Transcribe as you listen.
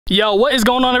Yo, what is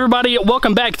going on, everybody?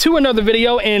 Welcome back to another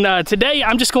video, and today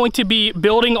I'm just going to be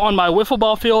building on my wiffle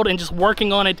ball field and just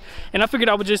working on it. And I figured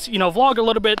I would just, vlog a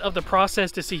little bit of the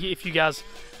process to see if you guys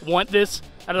want this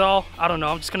at all. I don't know,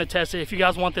 I'm just gonna test it. If you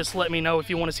guys want this, let me know if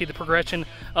you want to see the progression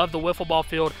of the wiffle ball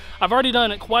field. I've already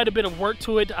done quite a bit of work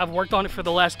to it. I've worked on it for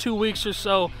the last 2 weeks or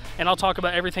so, and I'll talk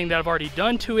about everything that I've already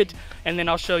done to it, and then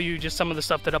I'll show you just some of the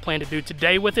stuff that I plan to do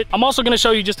today with it. I'm also gonna show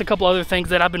you just a couple other things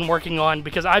that I've been working on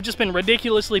because I've just been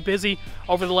ridiculously busy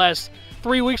over the last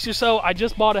 3 weeks or so. I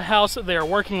just bought a house. They're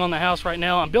working on the house right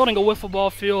now. I'm building a wiffle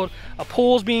ball field. A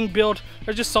pool's being built.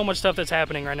 There's just so much stuff that's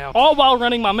happening right now. All while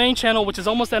running my main channel, which is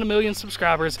almost at 1 million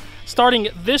subscribers. Starting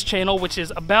this channel, which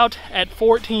is about at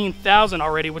 14,000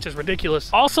 already, which is ridiculous.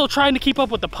 Also trying to keep up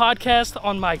with the podcast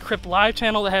on my Crypt live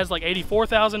channel that has like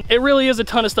 84,000. It really is a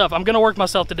ton of stuff. I'm gonna work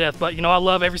myself to death, but I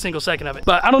love every single second of it.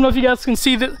 But I don't know if you guys can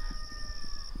see that.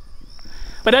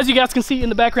 But as you guys can see in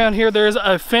the background here, there's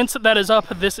a fence that is up.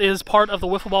 This is part of the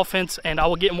wiffle ball fence, and I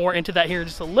will get more into that here in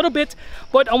just a little bit.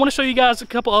 But I want to show you guys a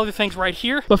couple other things right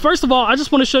here. But first of all, I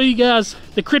just want to show you guys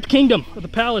the Crypt Kingdom, or the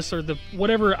palace, or the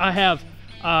whatever I have.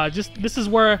 This is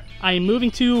where I am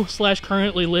moving to /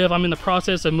 currently live. I'm in the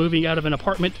process of moving out of an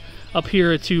apartment up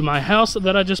here to my house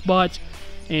that I just bought.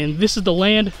 And this is the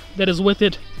land that is with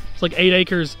it. It's like 8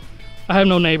 acres. I have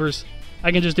no neighbors.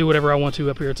 I can just do whatever I want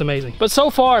to up here. It's amazing. But so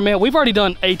far, man, we've already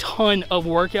done a ton of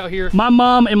work out here. My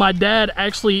mom and my dad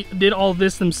actually did all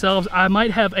this themselves. I might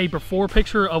have a before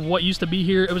picture of what used to be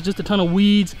here. It was just a ton of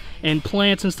weeds and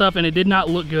plants and stuff, and it did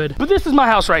not look good. But this is my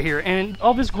house right here, and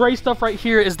all this gray stuff right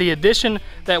here is the addition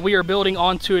that we are building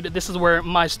onto it. This is where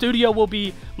my studio will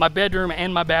be, my bedroom,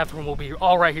 and my bathroom will be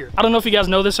all right here. I don't know if you guys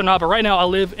know this or not, but right now I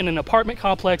live in an apartment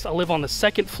complex. I live on the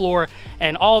 2nd floor,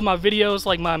 and all of my videos,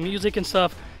 like my music and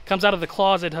stuff, comes out of the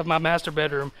closet of my master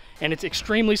bedroom, and it's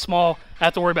extremely small. I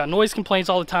have to worry about noise complaints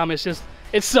all the time.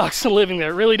 It sucks living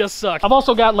there. It really does suck. I've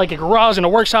also got like a garage and a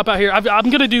workshop out here. I'm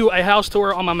gonna do a house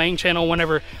tour on my main channel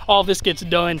whenever all this gets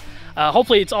done.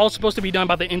 Hopefully it's all supposed to be done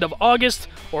by the end of August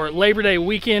or Labor Day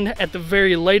weekend at the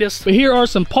very latest. But here are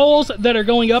some poles that are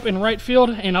going up in right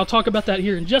field, and I'll talk about that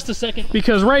here in just a second,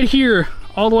 because right here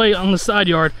all the way on the side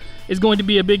yard is going to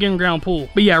be a big in-ground pool.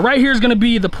 But yeah, right here is going to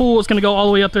be the pool. It's going to go all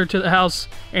the way up there to the house,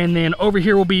 and then over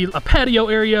here will be a patio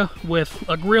area with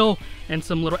a grill and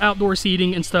some little outdoor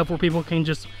seating and stuff where people can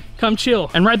just come chill.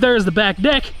 And right there is the back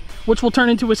deck, which will turn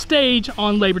into a stage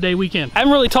on Labor Day weekend. I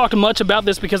haven't really talked much about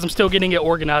this because I'm still getting it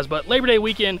organized, but Labor Day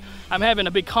weekend, I'm having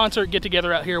a big concert get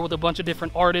together out here with a bunch of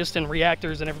different artists and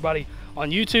reactors and everybody on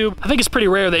YouTube. I think it's pretty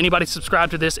rare that anybody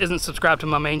subscribed to this isn't subscribed to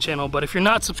my main channel, but if you're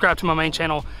not subscribed to my main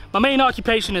channel, my main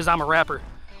occupation is I'm a rapper,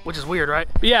 which is weird, right?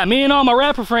 But yeah, me and all my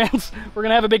rapper friends, we're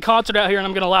gonna have a big concert out here, and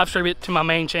I'm gonna live stream it to my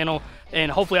main channel,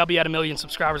 and hopefully I'll be at 1 million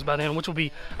subscribers by then, which will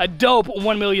be a dope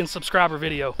 1 million subscriber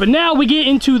video. But now we get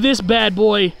into this bad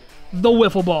boy, the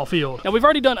wiffle ball field. Now, we've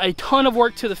already done a ton of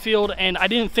work to the field, and I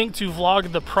didn't think to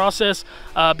vlog the process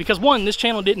because 1, this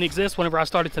channel didn't exist whenever I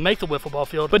started to make the wiffle ball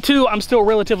field, but 2, I'm still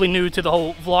relatively new to the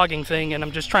whole vlogging thing, and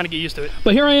I'm just trying to get used to it.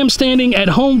 But here I am standing at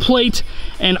home plate,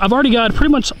 and I've already got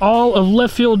pretty much all of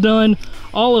left field done,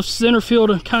 all of center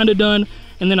field kind of done,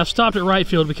 and then I've stopped at right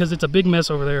field because it's a big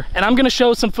mess over there. And I'm gonna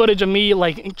show some footage of me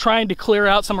like trying to clear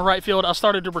out some of right field. I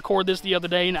started to record this the other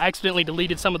day and I accidentally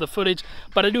deleted some of the footage,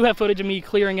 but I do have footage of me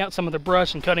clearing out some of the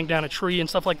brush and cutting down a tree and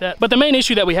stuff like that. But the main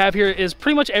issue that we have here is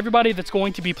pretty much everybody that's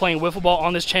going to be playing wiffle ball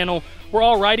on this channel, we're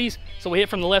all righties, so we hit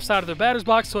from the left side of the batter's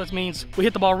box, so it means we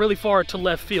hit the ball really far to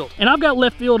left field. And I've got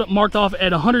left field marked off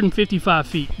at 155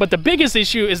 feet. But the biggest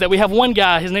issue is that we have one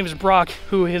guy, his name is Brock,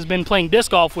 who has been playing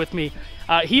disc golf with me.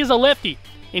 He is a lefty,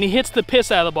 and he hits the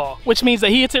piss out of the ball, which means that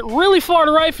he hits it really far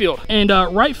to right field. And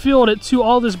right field to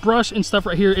all this brush and stuff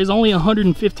right here is only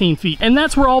 115 feet. And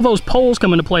that's where all those poles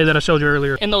come into play that I showed you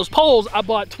earlier. And those poles, I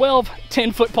bought 12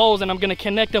 10-foot poles, and I'm gonna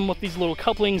connect them with these little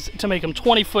couplings to make them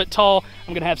 20 foot tall.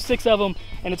 I'm gonna have 6 of them,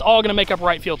 and it's all gonna make up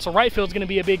right field. So right field's gonna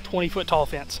be a big 20-foot tall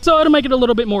fence. So it'll make it a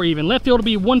little bit more even. Left field will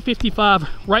be 155,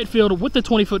 right field with the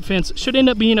 20-foot fence should end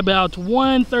up being about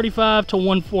 135 to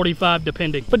 145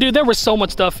 depending. But dude, there was so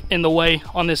much stuff in the way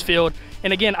on this field.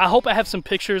 And again, I hope I have some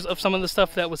pictures of some of the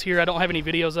stuff that was here. I don't have any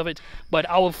videos of it, but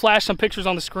I will flash some pictures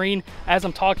on the screen as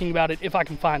I'm talking about it if I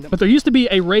can find them. But there used to be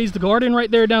a raised garden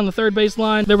right there down the third base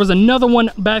line. There was another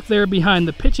one back there behind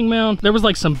the pitching mound. There was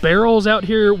like some barrels out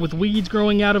here with weeds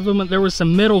growing out of them. There was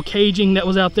some metal caging that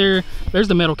was out there. There's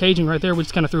the metal caging right there. We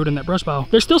just kind of threw it in that brush pile.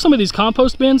 There's still some of these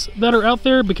compost bins that are out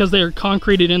there because they are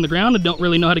concreted in the ground. I don't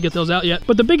really know how to get those out yet.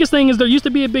 But the biggest thing is there used to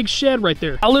be a big shed right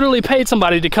there. I literally paid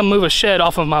somebody to come move a shed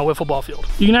off of my wiffle ball field. field.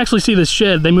 You can actually see this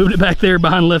shed. They moved it back there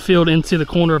behind left field into the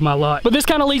corner of my lot. But this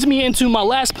kind of leads me into my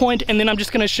last point, and then I'm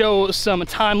just gonna show some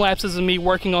time lapses of me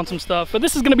working on some stuff. But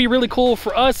this is gonna be really cool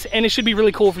for us, and it should be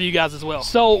really cool for you guys as well.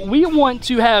 So we want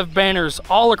to have banners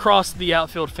all across the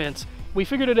outfield fence. We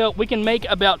figured it out. We can make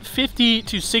about 50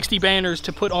 to 60 banners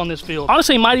to put on this field.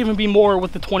 Honestly, it might even be more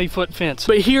with the 20-foot fence.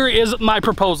 But here is my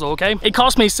proposal, okay? It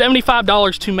cost me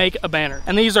 $75 to make a banner.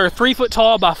 And these are 3 foot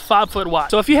tall by 5 foot wide.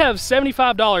 So if you have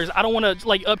 $75, I don't want to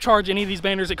like upcharge any of these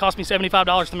banners. It cost me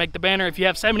 $75 to make the banner. If you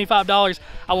have $75,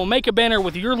 I will make a banner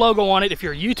with your logo on it. If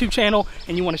you're a YouTube channel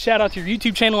and you want to shout out to your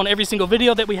YouTube channel on every single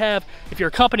video that we have, if you're a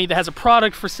company that has a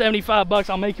product for 75 bucks,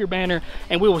 I'll make your banner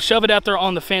and we will shove it out there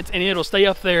on the fence and it'll stay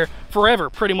up there forever,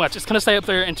 pretty much. It's gonna stay up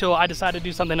there until I decide to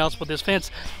do something else with this fence.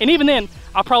 And even then,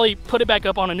 I'll probably put it back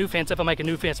up on a new fence if I make a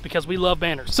new fence, because we love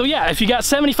banners. So yeah, if you got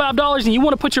 $75 and you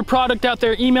wanna put your product out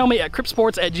there, email me at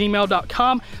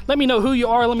cryptsports@gmail.com. Let me know who you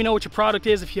are, let me know what your product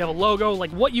is, if you have a logo,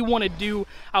 like what you wanna do.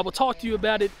 I will talk to you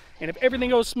about it. And if everything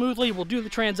goes smoothly, we'll do the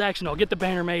transaction. I'll get the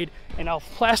banner made and I'll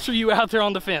plaster you out there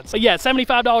on the fence. But yeah,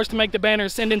 $75 to make the banner.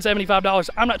 Send in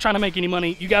 $75. I'm not trying to make any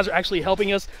money. You guys are actually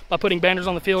helping us by putting banners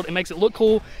on the field. It makes it look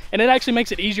cool. And it actually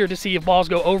makes it easier to see if balls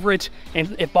go over it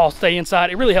and if balls stay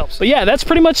inside. It really helps. But yeah, that's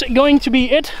pretty much going to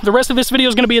be it. The rest of this video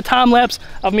is going to be a time lapse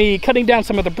of me cutting down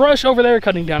some of the brush over there,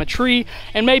 cutting down a tree,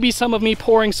 and maybe some of me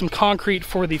pouring some concrete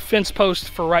for the fence post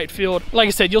for right field. Like I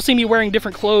said, you'll see me wearing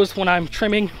different clothes when I'm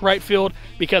trimming right field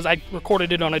because I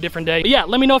recorded it on a different day. But yeah,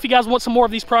 let me know if you guys want some more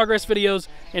of these progress videos,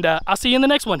 and I'll see you in the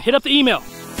next one. Hit up the email.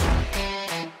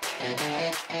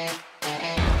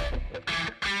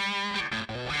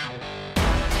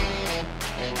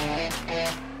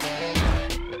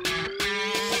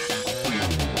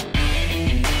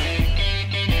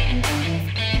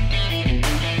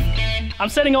 I'm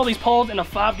setting all these poles in a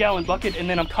 5-gallon bucket, and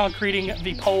then I'm concreting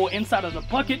the pole inside of the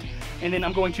bucket, and then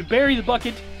I'm going to bury the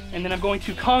bucket, and then I'm going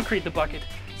to concrete the bucket.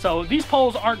 So these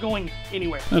poles aren't going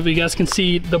anywhere. If you guys can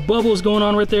see, the bubbles going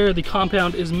on right there, the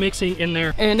compound is mixing in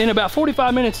there. And in about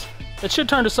 45 minutes, it should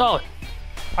turn to solid.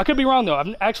 I could be wrong though,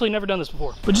 I've actually never done this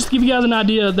before. But just to give you guys an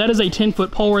idea, that is a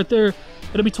 10-foot pole right there.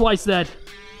 It'll be twice that,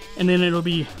 and then it'll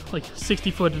be like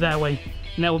 60 foot that way.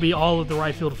 And that will be all of the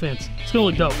right field fence. It's gonna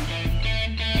look dope.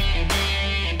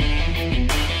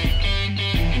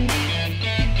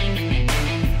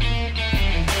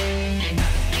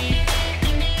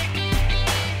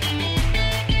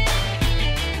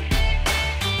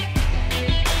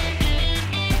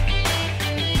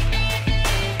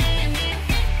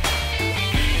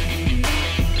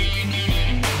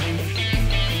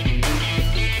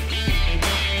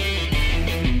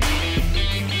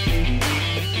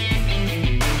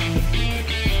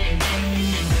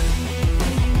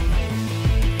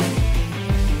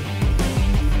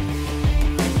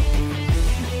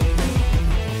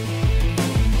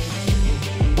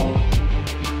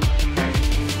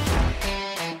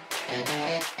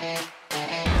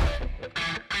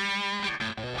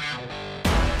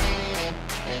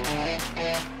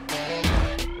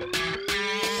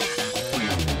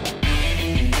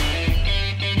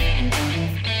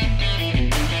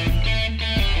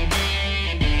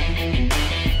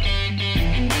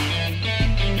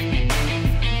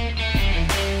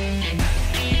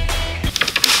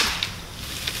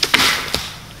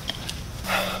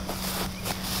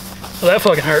 Well, that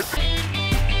fucking hurt.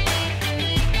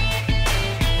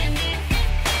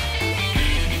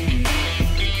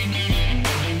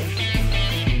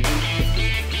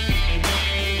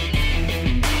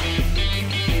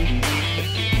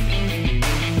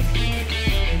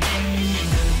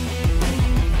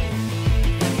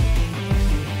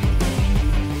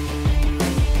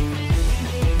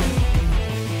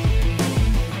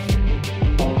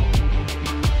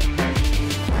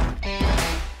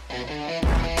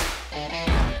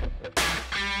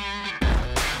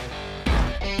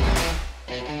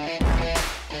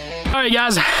 All right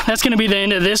guys, that's gonna be the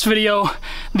end of this video.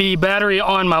 The battery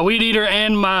on my weed eater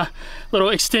and my little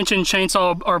extension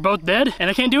chainsaw are both dead, and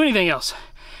I can't do anything else.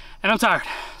 And I'm tired.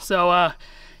 So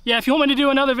yeah, if you want me to do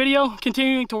another video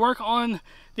continuing to work on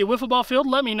the wiffle ball field,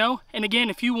 let me know. And again,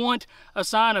 if you want a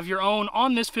sign of your own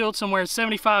on this field somewhere,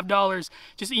 $75,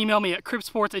 just email me at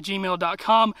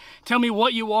cryptsports@gmail.com. Tell me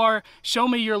what you are, show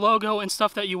me your logo and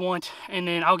stuff that you want, and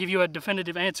then I'll give you a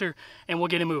definitive answer and we'll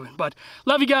get it moving. But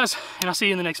love you guys, and I'll see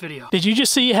you in the next video. Did you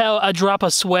just see how a drop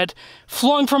of sweat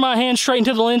flung from my hand straight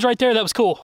into the lens right there? That was cool.